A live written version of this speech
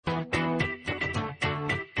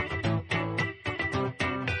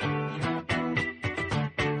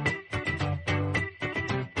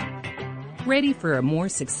Ready for a more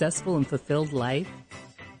successful and fulfilled life?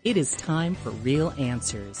 It is time for Real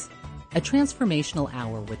Answers, a transformational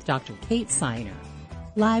hour with Dr. Kate Siner,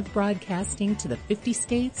 live broadcasting to the 50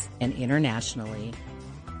 states and internationally.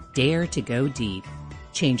 Dare to go deep.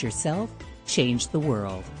 Change yourself, change the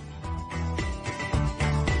world.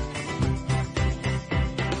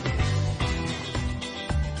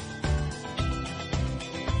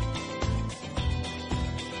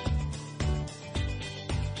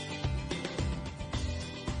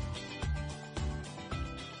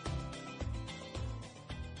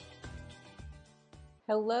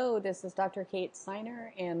 Hello, this is Dr. Kate Siner,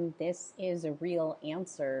 and this is Real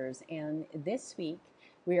Answers. And this week,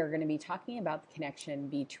 we are going to be talking about the connection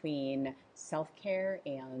between self-care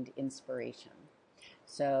and inspiration.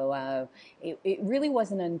 So it really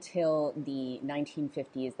wasn't until the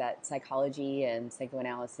 1950s that psychology and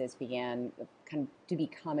psychoanalysis began kind of to be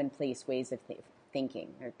commonplace ways of thinking,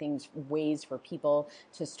 or ways for people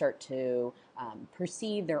to start to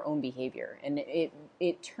perceive their own behavior, and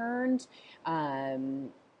it turned our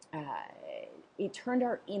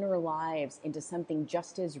inner lives into something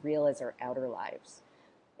just as real as our outer lives,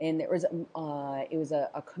 and it was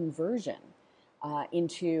a conversion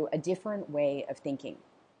into a different way of thinking,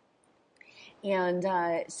 and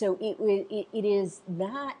so it is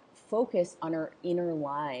that focus on our inner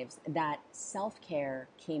lives that self-care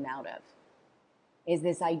came out of. Is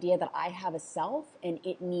this idea that I have a self and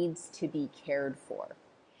it needs to be cared for.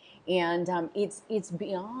 And it's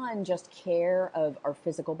beyond just care of our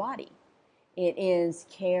physical body. It is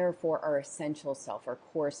care for our essential self, our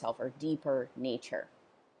core self, our deeper nature.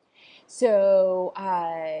 So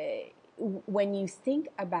when you think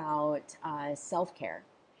about self-care,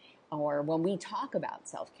 or when we talk about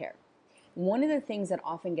self-care, one of the things that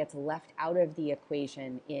often gets left out of the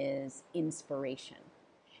equation is inspiration.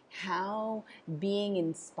 How being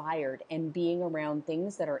inspired and being around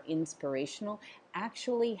things that are inspirational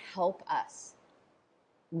actually help us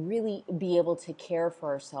really be able to care for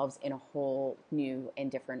ourselves in a whole new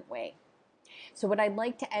and different way. So what I'd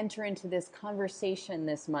like to enter into this conversation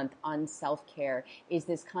this month on self-care is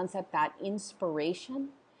this concept that inspiration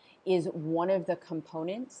is one of the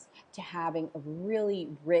components to having a really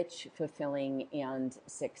rich, fulfilling, and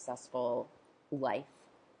successful life.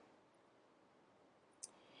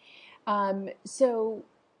 So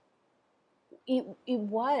it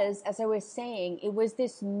was, as I was saying, it was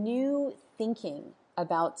this new thinking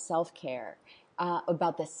about self-care,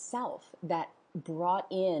 about the self, that brought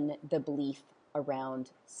in the belief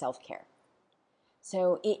around self-care.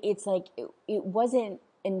 So it's like, it wasn't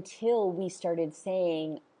until we started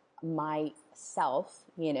saying myself,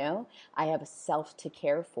 I have a self to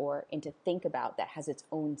care for and to think about that has its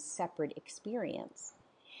own separate experience,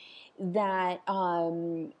 that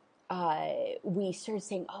we started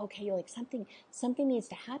saying, okay, like something needs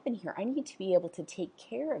to happen here. I need to be able to take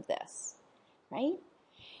care of this, right?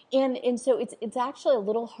 And so it's actually a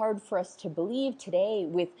little hard for us to believe today,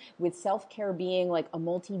 with self-care being like a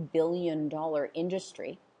multi-billion-dollar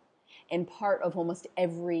industry and part of almost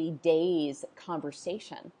every day's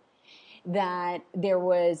conversation, that there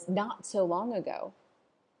was not so long ago,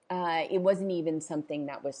 it wasn't even something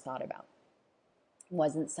that was thought about. It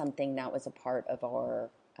wasn't something that was a part of our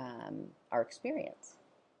experience.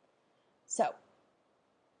 So,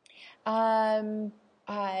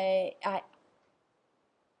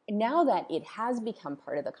 now that it has become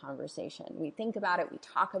part of the conversation, we think about it, we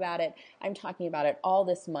talk about it. I'm talking about it all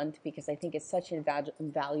this month because I think it's such a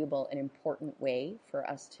valuable and important way for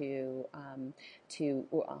us to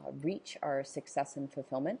reach our success and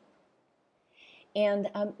fulfillment. And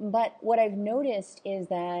but what I've noticed is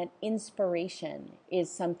that inspiration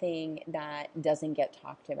is something that doesn't get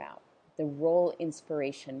talked about. The role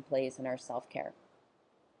inspiration plays in our self-care.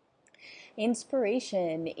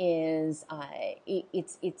 Inspiration is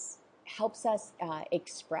it's helps us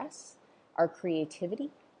express our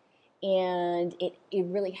creativity, and it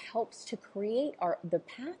really helps to create the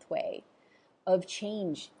pathway of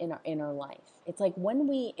change in our life. It's like when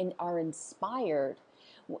we are inspired,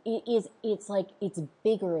 it's like it's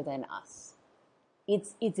bigger than us.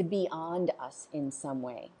 It's beyond us in some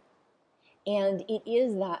way. And it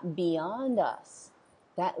is that beyond us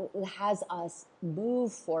that has us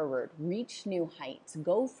move forward, reach new heights,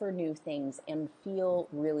 go for new things, and feel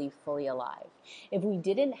really fully alive. If we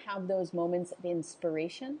didn't have those moments of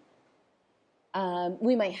inspiration,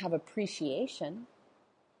 we might have appreciation,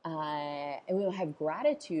 and we will have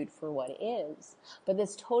gratitude for what is, but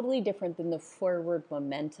that's totally different than the forward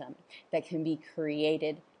momentum that can be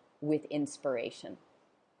created with inspiration.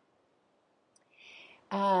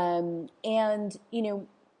 And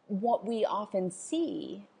what we often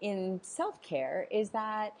see in self-care is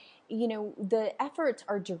that, the efforts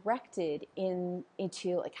are directed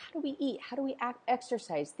into like, how do we eat? How do we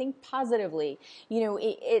exercise? Think positively.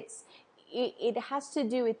 It has to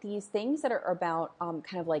do with these things that are about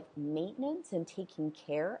kind of like maintenance and taking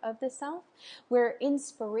care of the self, where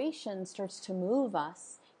inspiration starts to move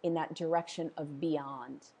us in that direction of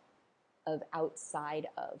beyond, of outside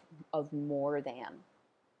of more than.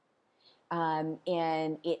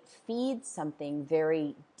 And it feeds something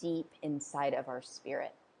very deep inside of our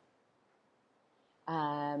spirit.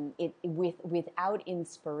 Without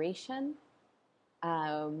inspiration,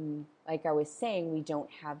 like I was saying, we don't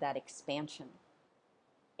have that expansion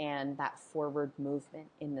and that forward movement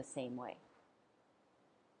in the same way.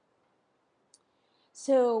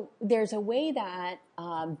 So there's a way that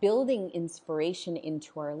building inspiration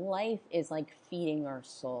into our life is like feeding our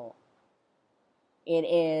soul. It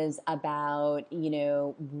is about,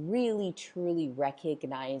 really truly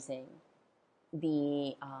recognizing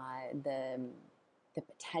the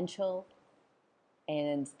potential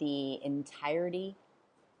and the entirety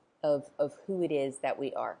of who it is that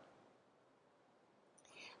we are.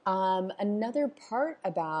 Another part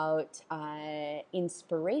about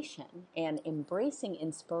inspiration and embracing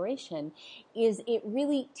inspiration is it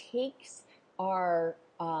really takes our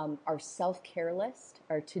self-care list,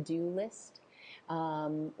 our to-do list,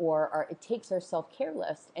 it takes our self-care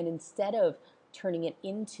list, and instead of turning it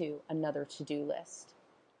into another to-do list,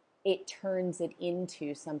 it turns it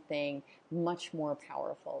into something much more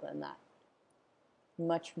powerful than that,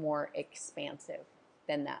 much more expansive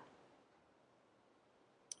than that.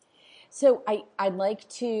 So I'd like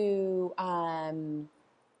to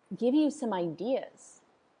give you some ideas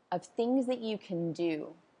of things that you can do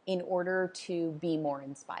in order to be more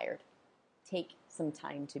inspired. Take some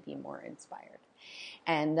time to be more inspired.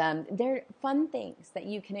 And they're fun things that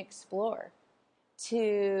you can explore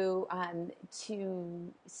to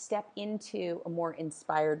step into a more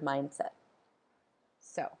inspired mindset.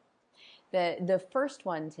 So the first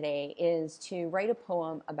one today is to write a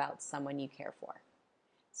poem about someone you care for.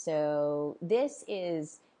 So this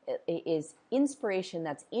is inspiration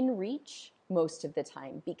that's in reach most of the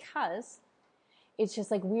time, because it's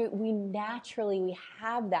just like we naturally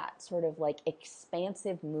have that sort of like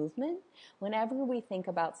expansive movement whenever we think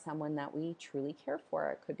about someone that we truly care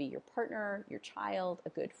for. It could be your partner, your child, a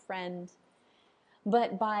good friend.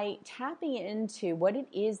 But by tapping into what it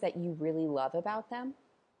is that you really love about them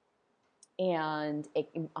and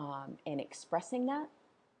expressing that,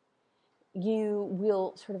 you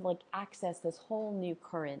will sort of like access this whole new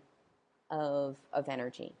current of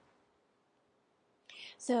energy.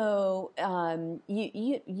 So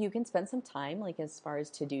you can spend some time, like as far as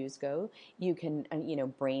to-dos go, you can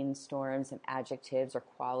brainstorm some adjectives or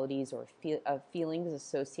qualities or feelings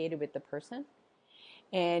associated with the person,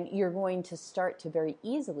 and you're going to start to very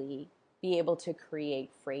easily be able to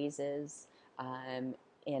create phrases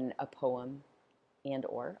in a poem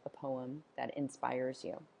or a poem that inspires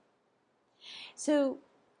you. So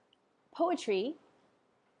poetry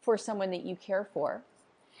for someone that you care for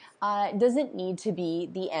doesn't need to be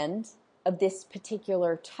the end of this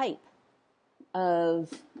particular type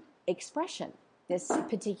of expression, this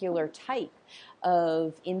particular type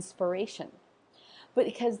of inspiration. But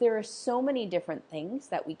because there are so many different things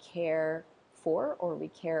that we care for or we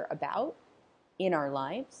care about in our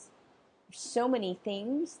lives, so many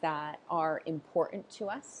things that are important to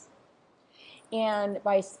us. And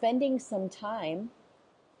by spending some time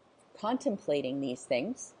contemplating these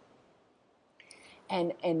things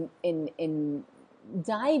and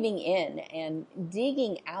diving in and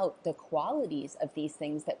digging out the qualities of these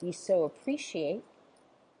things that we so appreciate,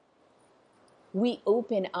 we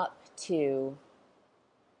open up to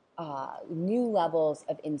new levels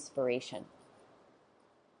of inspiration.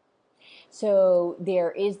 So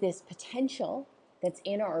there is this potential that's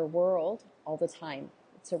in our world all the time.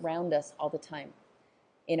 It's around us all the time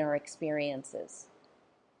in our experiences.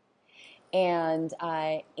 And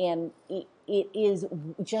it is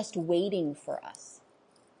just waiting for us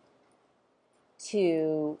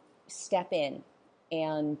to step in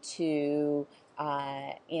and to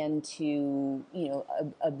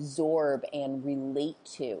absorb and relate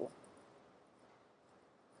to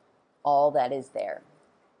all that is there.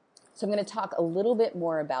 So I'm going to talk a little bit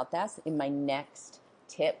more about that in my next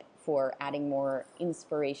tip for adding more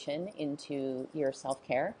inspiration into your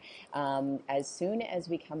self-care as soon as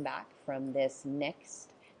we come back from this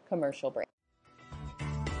next commercial break.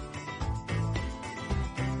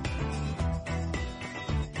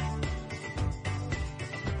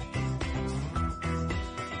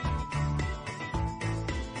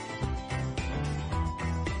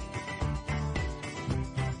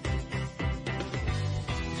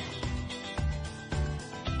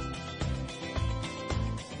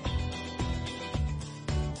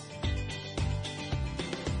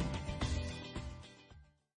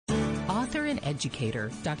 Author and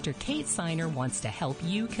educator, Dr. Kate Siner wants to help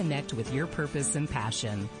you connect with your purpose and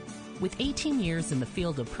passion. With 18 years in the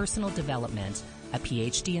field of personal development, a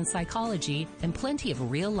PhD in psychology, and plenty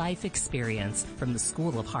of real-life experience from the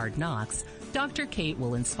School of Hard Knocks, Dr. Kate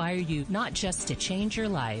will inspire you not just to change your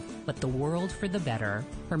life, but the world for the better.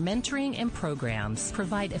 Her mentoring and programs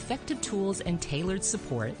provide effective tools and tailored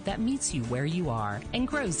support that meets you where you are and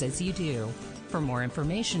grows as you do. For more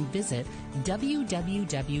information, visit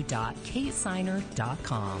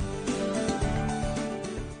www.katesiner.com.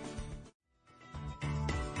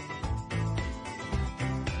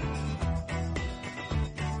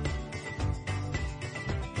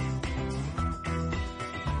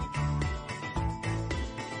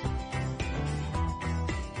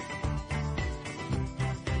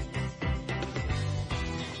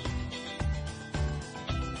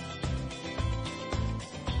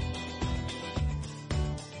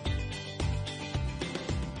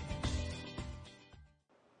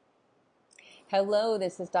 Hello,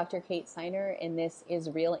 this is Dr. Kate Siner, and this is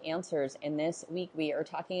Real Answers. And this week we are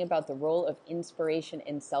talking about the role of inspiration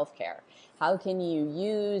in self-care. How can you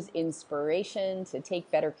use inspiration to take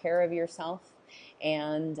better care of yourself?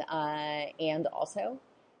 And also,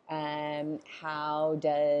 how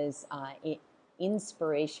does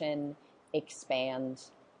inspiration expand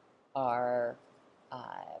our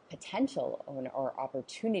potential or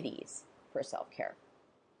opportunities for self-care?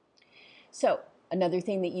 So, another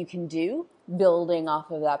thing that you can do, building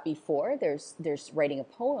off of that before, there's writing a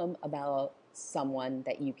poem about someone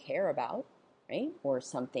that you care about, right? Or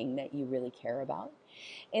something that you really care about.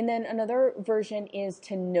 And then another version is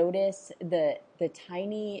to notice the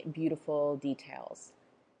tiny, beautiful details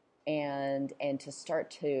and to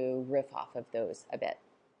start to riff off of those a bit.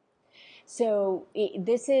 So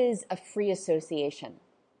this is a free association.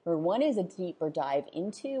 Or one is a deeper dive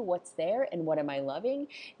into what's there and what am I loving.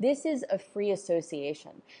 This is a free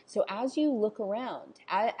association. So as you look around,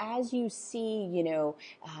 as you see,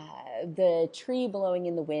 the tree blowing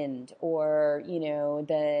in the wind, or,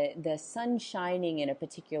 the sun shining in a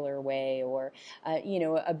particular way, or,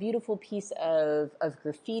 a beautiful piece of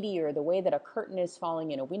graffiti, or the way that a curtain is falling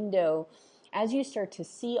in a window, as you start to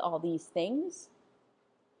see all these things,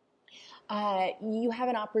 you have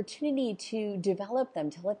an opportunity to develop them,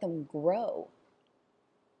 to let them grow.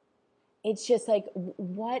 It's just like,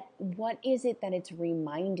 what is it that it's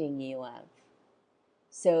reminding you of?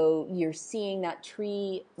 So you're seeing that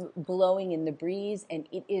tree blowing in the breeze, and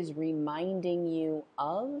it is reminding you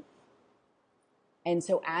of. And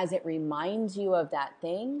so as it reminds you of that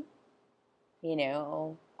thing,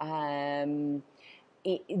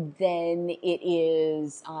 then it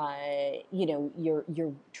is,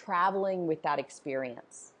 you're traveling with that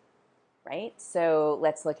experience, right? So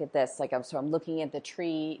let's look at this. I'm looking at the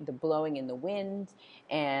tree, the blowing in the wind,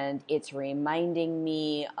 and it's reminding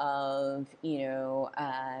me of,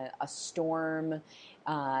 a storm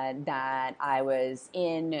that I was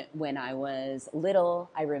in when I was little.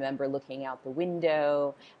 I remember looking out the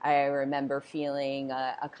window. I remember feeling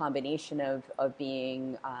a combination of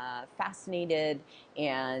being fascinated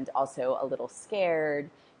and also a little scared.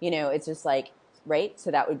 It's just like, right?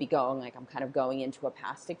 So that would be I'm kind of going into a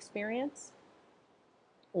past experience.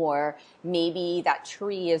 Or maybe that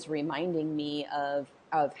tree is reminding me of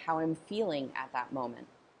how I'm feeling at that moment.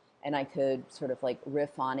 And I could sort of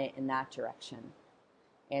riff on it in that direction.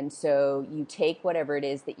 And so you take whatever it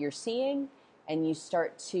is that you're seeing and you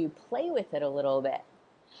start to play with it a little bit.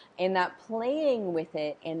 And that playing with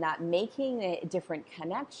it and that making it different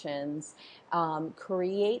connections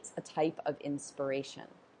creates a type of inspiration.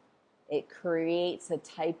 It creates a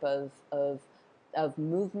type of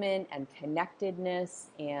movement and connectedness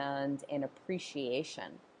and an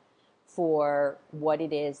appreciation for what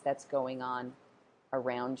it is that's going on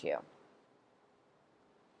around you.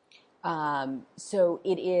 So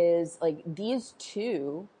it is like these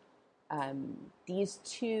two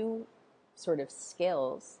sort of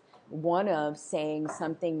skills, one of saying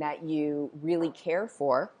something that you really care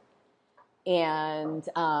for, and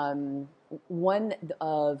one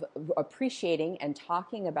of appreciating and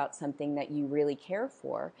talking about something that you really care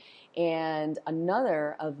for, and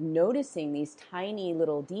another of noticing these tiny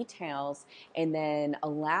little details and then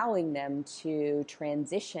allowing them to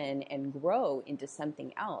transition and grow into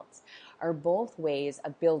something else, are both ways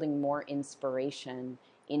of building more inspiration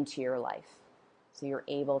into your life. So you're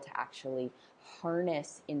able to actually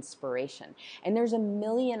harness inspiration. And there's a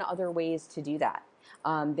million other ways to do that.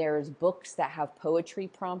 There's books that have poetry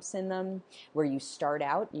prompts in them where you start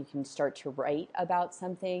out, you can start to write about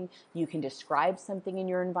something, you can describe something in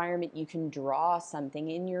your environment, you can draw something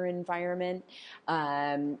in your environment,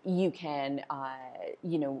 you can,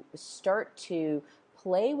 start to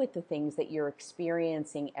play with the things that you're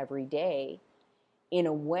experiencing every day in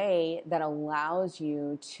a way that allows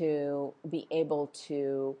you to be able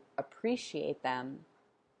to appreciate them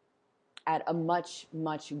at a much,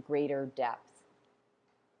 much greater depth.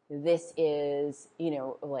 This is,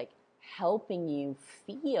 like helping you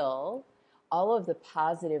feel all of the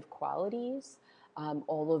positive qualities,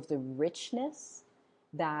 all of the richness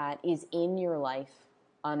that is in your life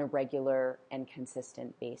on a regular and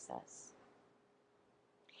consistent basis.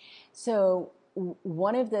 So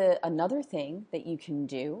another thing that you can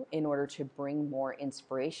do in order to bring more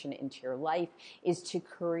inspiration into your life is to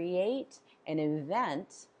create an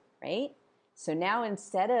event, right? So now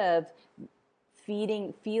instead of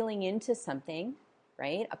feeling into something,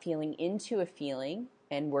 right? Feeling into a feeling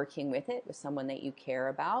and working with it with someone that you care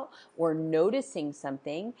about, or noticing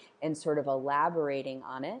something and sort of elaborating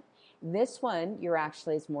on it. This one, you're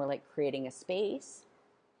actually is more like creating a space,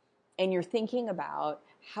 and you're thinking about,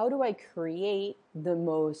 how do I create the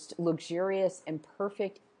most luxurious and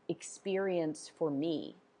perfect experience for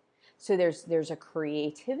me? So there's a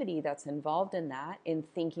creativity that's involved in that, in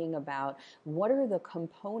thinking about what are the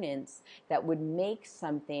components that would make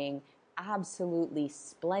something absolutely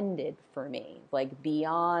splendid for me, like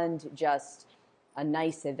beyond just a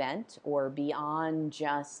nice event or beyond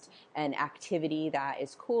just an activity that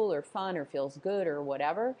is cool or fun or feels good or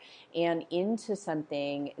whatever, and into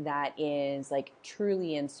something that is like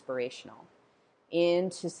truly inspirational,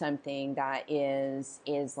 into something that is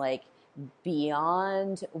like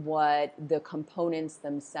beyond what the components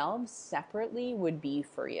themselves separately would be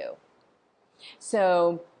for you.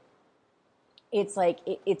 So it's like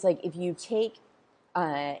if you take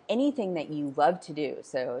anything that you love to do.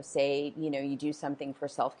 So say, you do something for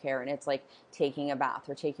self-care and it's like taking a bath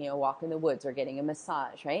or taking a walk in the woods or getting a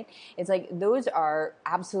massage, right? It's like those are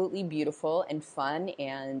absolutely beautiful and fun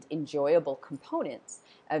and enjoyable components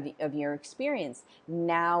of your experience.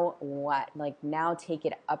 Now what? Like now take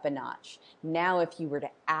it up a notch. Now if you were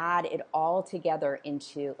to add it all together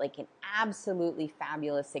into like an absolutely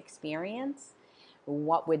fabulous experience,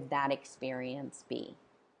 what would that experience be?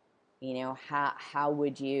 How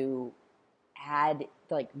would you add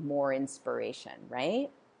like more inspiration, right?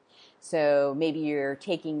 So maybe you're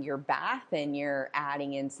taking your bath and you're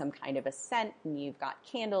adding in some kind of a scent, and you've got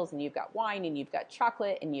candles and you've got wine and you've got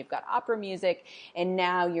chocolate and you've got opera music, and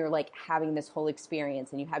now you're like having this whole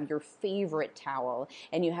experience, and you have your favorite towel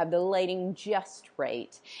and you have the lighting just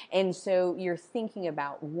right. And so you're thinking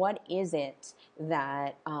about, what is it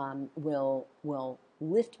that will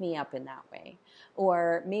lift me up in that way?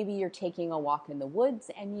 Or maybe you're taking a walk in the woods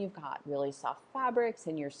and you've got really soft fabrics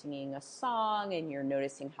and you're singing a song and you're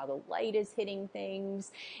noticing how the light is hitting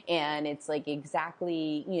things, and it's like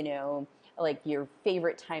exactly, like your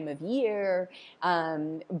favorite time of year.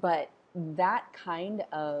 But that kind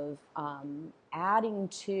of adding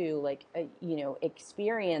to like a,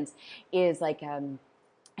 experience is like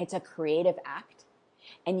it's a creative act.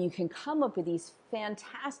 And you can come up with these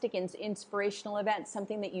fantastic inspirational events,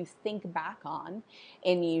 something that you think back on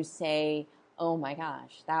and you say, oh my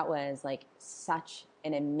gosh, that was like such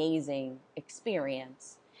an amazing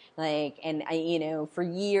experience. Like, and for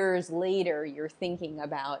years later, you're thinking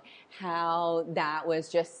about how that was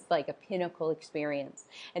just like a pinnacle experience.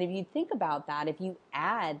 And if you think about that, if you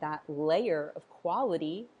add that layer of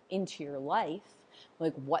quality into your life,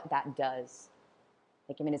 like what that does.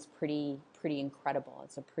 It's pretty incredible.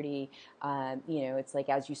 It's a pretty, it's like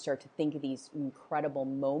as you start to think of these incredible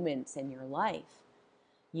moments in your life,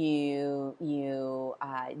 there's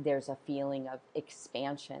a feeling of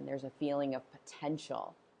expansion. There's a feeling of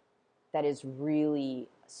potential that is really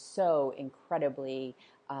so incredibly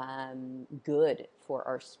good for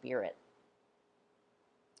our spirit.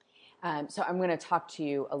 So I'm going to talk to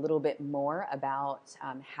you a little bit more about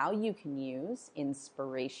how you can use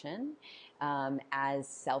inspiration as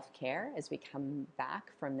self-care as we come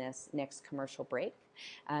back from this next commercial break.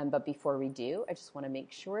 But before we do, I just want to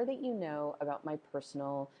make sure that you know about my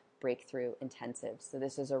personal breakthrough intensive. So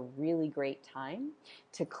this is a really great time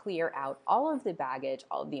to clear out all of the baggage,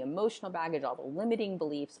 all of the emotional baggage, all the limiting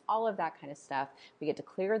beliefs, all of that kind of stuff. We get to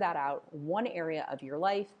clear that out, one area of your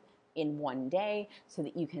life in one day, so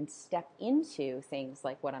that you can step into things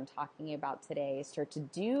like what I'm talking about today, start to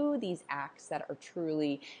do these acts that are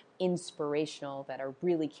truly inspirational, that are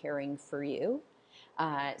really caring for you.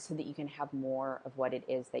 so that you can have more of what it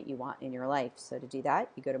is that you want in your life. So to do that,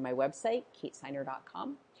 you go to my website,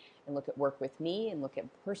 katesigner.com, and look at Work With Me and look at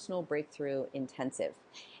Personal Breakthrough Intensive.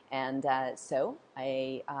 And so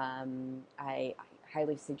I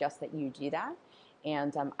highly suggest that you do that.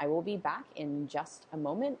 And I will be back in just a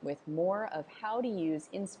moment with more of how to use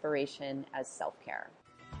inspiration as self-care.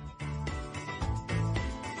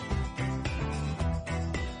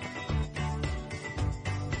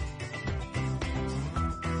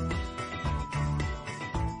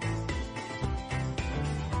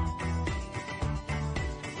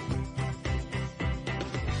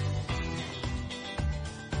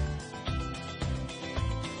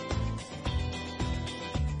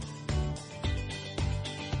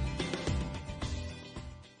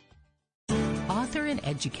 Author and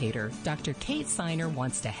educator, Dr. Kate Signer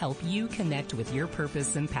wants to help you connect with your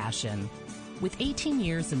purpose and passion. With 18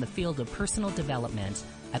 years in the field of personal development,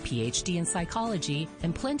 a PhD in psychology,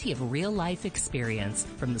 and plenty of real-life experience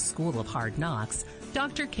from the School of Hard Knocks,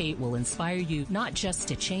 Dr. Kate will inspire you not just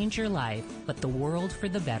to change your life, but the world for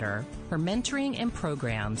the better. Her mentoring and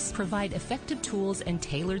programs provide effective tools and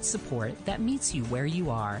tailored support that meets you where you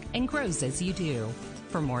are and grows as you do.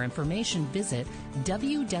 For more information, visit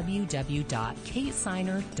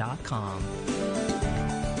www.katesigner.com.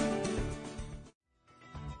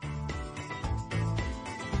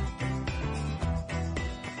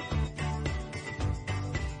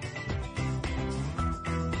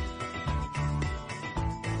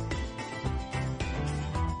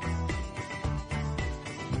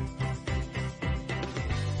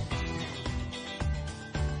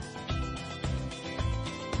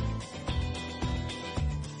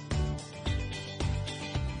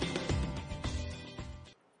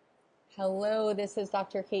 Hello, this is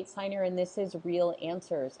Dr. Kate Signer, and this is Real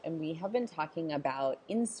Answers. And we have been talking about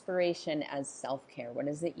inspiration as self-care. What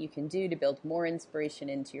is it you can do to build more inspiration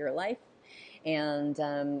into your life, and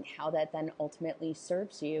how that then ultimately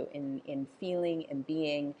serves you in feeling and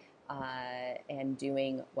being and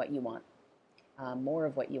doing what you want, more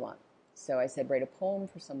of what you want. So I said, write a poem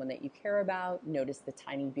for someone that you care about, notice the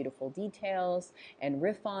tiny, beautiful details and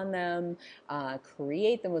riff on them,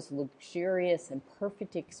 create the most luxurious and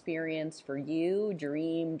perfect experience for you,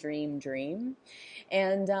 dream, dream, dream.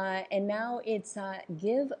 And now it's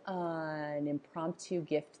give an impromptu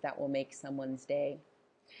gift that will make someone's day.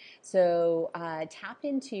 So tap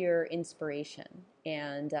into your inspiration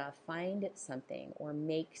and find something or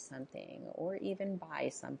make something or even buy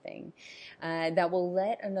something that will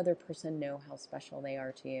let another person know how special they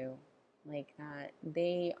are to you. Like that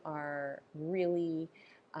they are really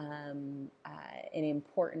an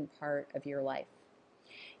important part of your life.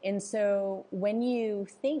 And so when you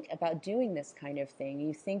think about doing this kind of thing,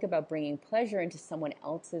 you think about bringing pleasure into someone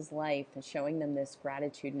else's life and showing them this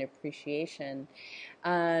gratitude and appreciation.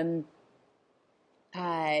 You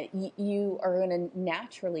are going to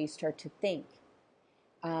naturally start to think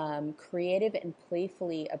creative and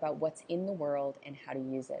playfully about what's in the world and how to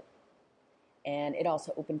use it. And it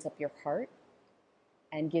also opens up your heart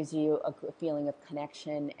and gives you a feeling of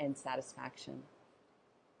connection and satisfaction.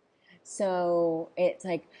 So it's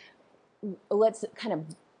like, let's kind of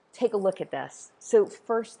take a look at this. So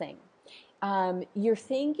first thing, you're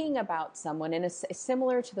thinking about someone, and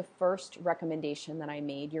similar to the first recommendation that I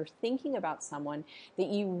made, you're thinking about someone that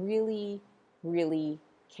you really, really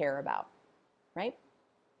care about, right?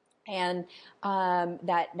 And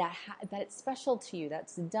that's special to you,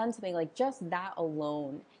 that's done something, like just that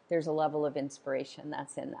alone, there's a level of inspiration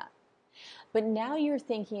that's in that. But now you're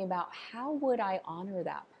thinking about, how would I honor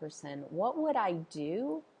that person? What would I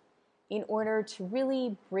do in order to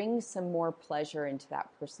really bring some more pleasure into that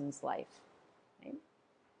person's life? Right?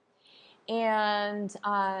 And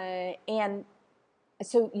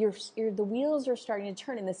so the wheels are starting to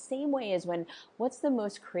turn in the same way as when, what's the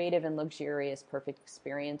most creative and luxurious perfect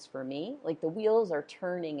experience for me? Like the wheels are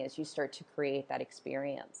turning as you start to create that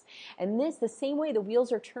experience. And the same way the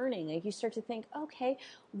wheels are turning, like you start to think, okay,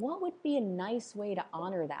 what would be a nice way to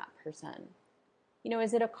honor that person? You know,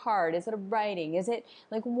 is it a card? Is it a writing? Is it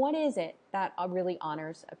like, what is it that really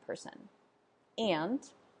honors a person? And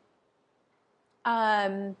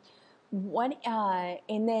and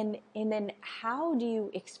then how do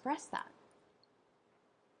you express that?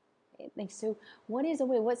 Like, so what is a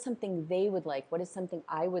way? What's something they would like? What is something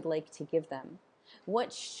I would like to give them?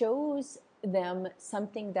 What shows them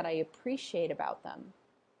something that I appreciate about them?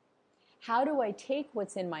 How do I take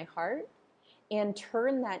what's in my heart and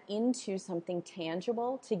turn that into something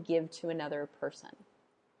tangible to give to another person?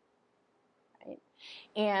 Right?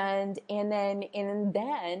 And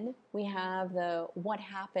then we have the what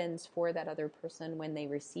happens for that other person when they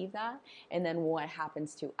receive that, and then what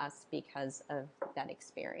happens to us because of that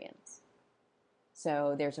experience.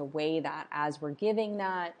 So there's a way that as we're giving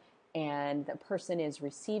that and the person is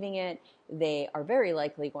receiving it, they are very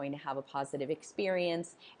likely going to have a positive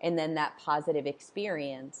experience, and then that positive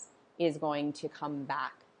experience is going to come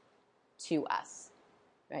back to us,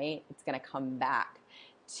 right? It's going to come back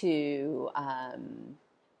to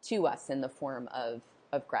us in the form of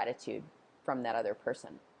gratitude from that other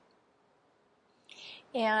person.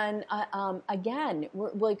 And again,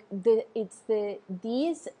 we're like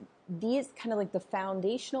these kind of like the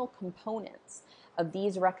foundational components of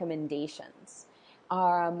these recommendations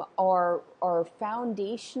are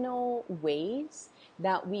foundational ways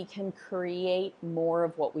that we can create more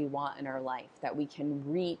of what we want in our life, that we can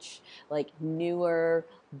reach like newer,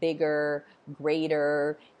 bigger,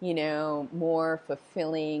 greater, more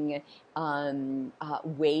fulfilling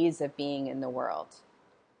ways of being in the world.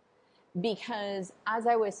 Because as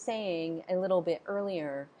I was saying a little bit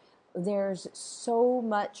earlier, there's so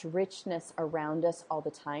much richness around us all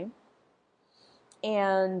the time.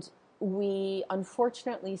 And we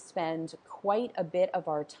unfortunately spend quite a bit of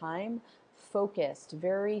our time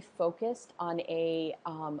very focused on a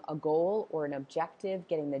goal or an objective,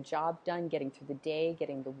 getting the job done, getting through the day,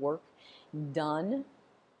 getting the work done.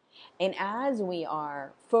 And as we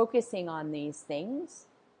are focusing on these things,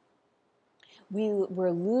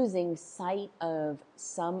 we're losing sight of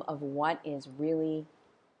some of what is really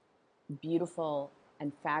beautiful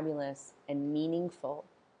and fabulous and meaningful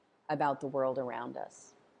about the world around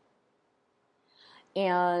us.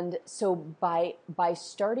 And so by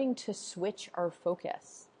starting to switch our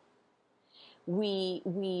focus,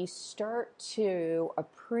 we start to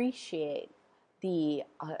appreciate the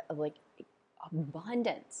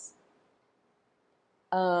abundance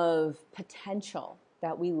of potential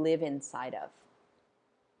that we live inside of,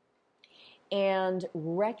 and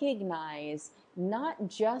recognize not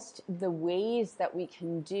just the ways that we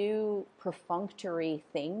can do perfunctory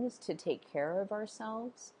things to take care of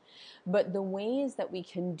ourselves, but the ways that we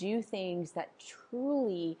can do things that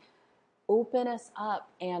truly open us up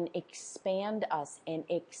and expand us and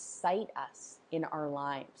excite us in our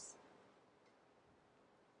lives.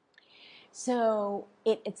 So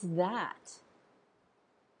it's that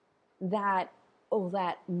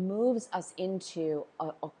moves us into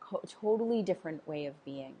a totally different way of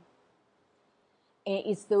being. And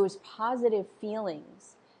it's those positive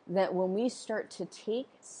feelings that when we start to take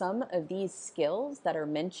some of these skills that are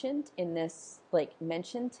mentioned in this,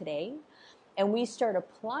 mentioned today, and we start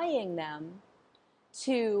applying them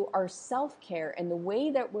to our self-care and the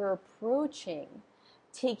way that we're approaching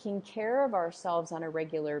taking care of ourselves on a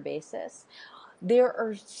regular basis, there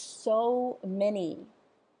are so many,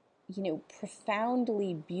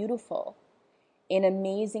 profoundly beautiful and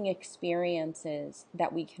amazing experiences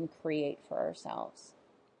that we can create for ourselves.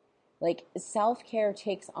 Like, self-care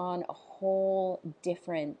takes on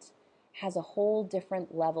has a whole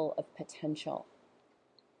different level of potential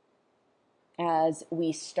as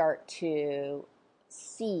we start to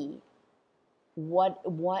see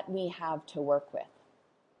what we have to work with.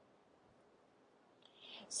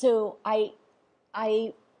 So I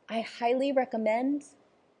highly recommend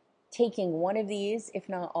taking one of these, if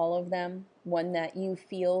not all of them, one that you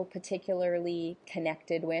feel particularly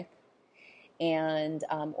connected with and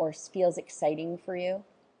or feels exciting for you,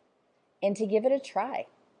 and to give it a try,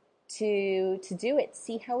 to do it,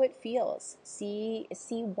 see how it feels, see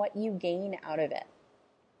what you gain out of it,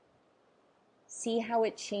 see how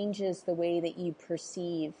it changes the way that you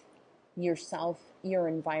perceive yourself, your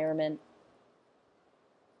environment,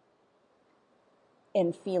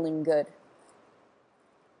 and feeling good.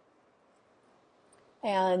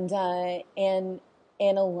 And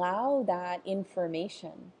allow that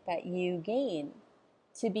information that you gain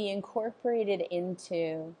to be incorporated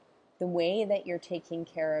into the way that you're taking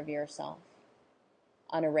care of yourself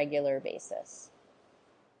on a regular basis,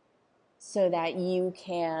 so that you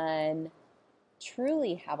can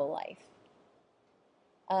truly have a life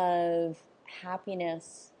of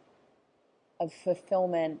happiness, of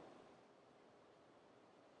fulfillment,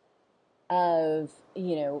 of,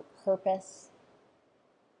 purpose,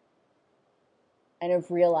 and of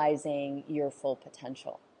realizing your full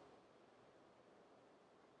potential.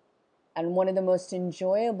 And one of the most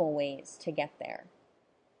enjoyable ways to get there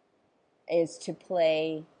is to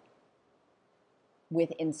play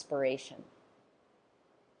with inspiration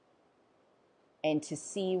and to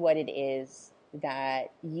see what it is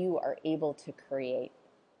that you are able to create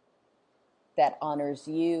that honors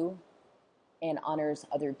you and honors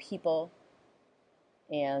other people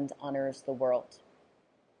and honors the world.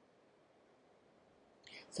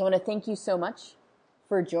 So I want to thank you so much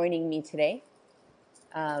for joining me today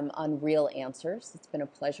on Real Answers. It's been a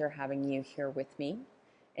pleasure having you here with me,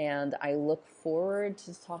 and I look forward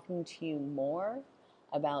to talking to you more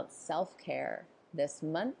about self-care this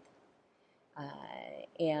month,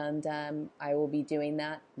 and I will be doing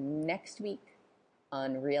that next week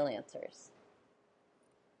on Real Answers.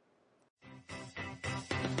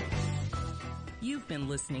 You've been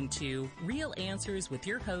listening to Real Answers with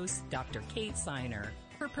your host, Dr. Kate Siner.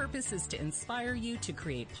 Her purpose is to inspire you to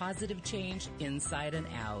create positive change inside and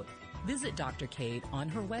out. Visit Dr. Kate on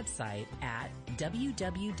her website at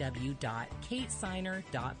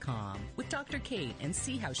www.katesiner.com with Dr. Kate and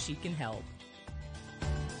see how she can help.